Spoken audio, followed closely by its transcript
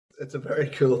it's a very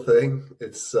cool thing.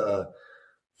 It's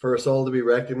for us all to be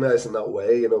recognized in that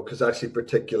way, because actually,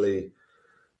 particularly,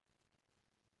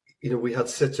 we had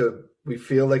we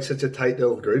feel like such a tight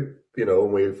little group,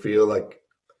 and we feel like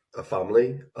a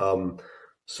family.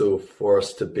 So for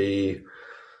us to be,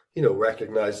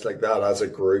 recognized like that as a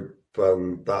group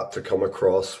and that to come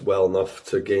across well enough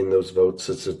to gain those votes,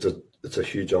 it's a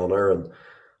huge honor, and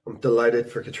I'm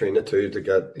delighted for Caitríona too to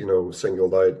get,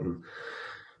 singled out, and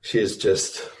she is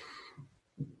just,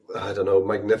 I don't know,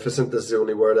 magnificent is the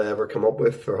only word I ever come up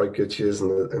with for how good she is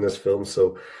in this film.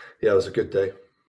 So yeah, it was a good day.